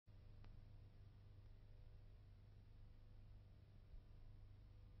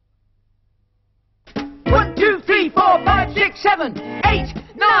6, 7, 8,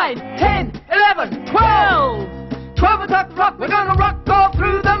 9, 10, 11, 12. 12 o'clock rock, we're gonna rock all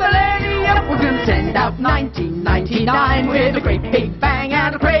through the millennium. We're gonna send out 1999 with a great big bang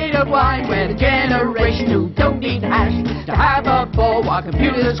and a crate of wine. We're the generation who don't need hash to have a ball while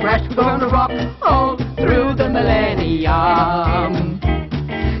computers crash. We're gonna rock all through the millennium.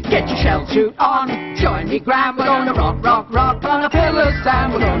 Get your shell suit on, join me Graham. We're gonna rock, rock, rock on a hill of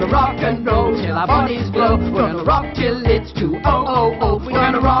sand. We're gonna rock and roll till our bodies glow. We're gonna rock till it's 2:00. We're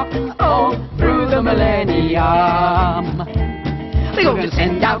gonna rock all through the millennium. We're gonna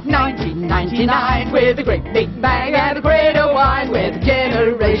send out 1999 with a great big bang and a crate of wine. We're the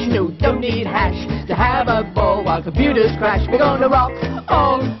generation who don't need hash to have a ball while computers crash. We're gonna rock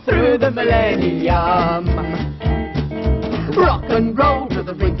all through the millennium. Rock and roll to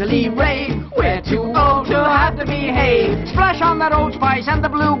the wrinkly rave. We're too old to have to behave. Splash on that Old Spice and the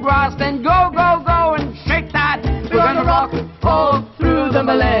bluegrass, then go, go, go and shake that. We're gonna rock all through the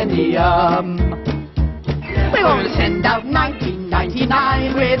millennium. We're gonna send out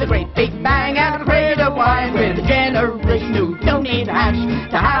 1999 with a great big bang and a crate of wine. We're the generation who don't need hash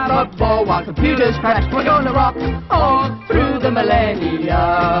to have a ball while computers crash. We're gonna rock all through the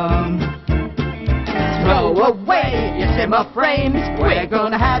millennium. Go away, you simmer frames. We're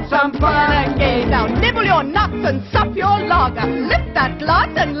gonna have some fun and games. Now nibble your nuts and sup your lager. Lift that glass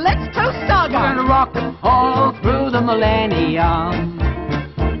and let's toast saga. We're gonna rock all through the millennium.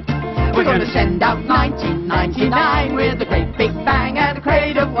 We're gonna send out 1999 with a great big bang and a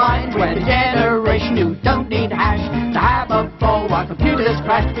crate of wine. We're the generation who don't need hash to have a ball while computers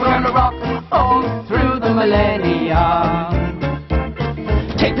crash. We're gonna rock all through the millennium.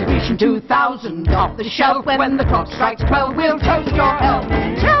 Take the Vision 2000 off the shelf. When the clock strikes 12, we'll toast your health.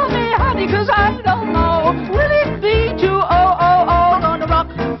 Tell me, honey, 'cause I don't know. Will it be 2:00? We're gonna rock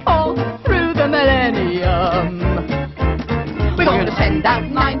all through the millennium. We're gonna send out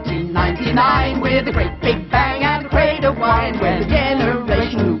 1999 with a great big bang and a crate of wine. We're the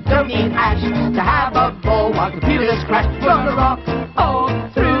generation who don't need hash to have a ball while computers crash. We're gonna rock all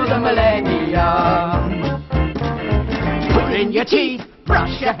through the millennium. Put in your teeth,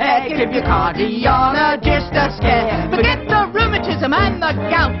 brush your hair, give your cardiologist a scare. Forget the rheumatism and the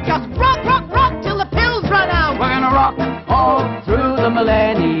gout. Just rock, rock, rock till the pills run out. We're gonna rock all through the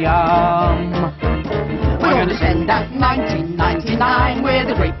millennium. We're gonna send out 1999 with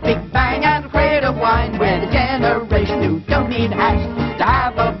a great big bang and a crate of wine. We're the generation who don't need hash to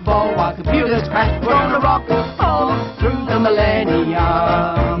have a ball while computers crash. We're gonna rock all through the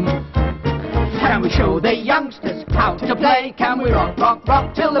millennium. Can we show the youngsters how to play? Can we rock, rock,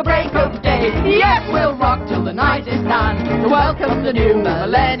 rock till the break of day? Yes, we'll rock till the night is done to welcome the new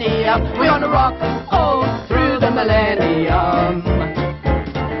millennium. We're gonna rock all through the millennium.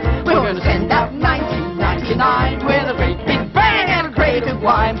 We're gonna send out 1999 with a great big bang and a crate of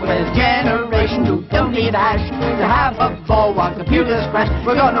wine. We're the generation who don't need hash to have a ball while computers crash.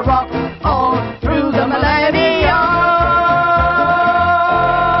 We're gonna rock all through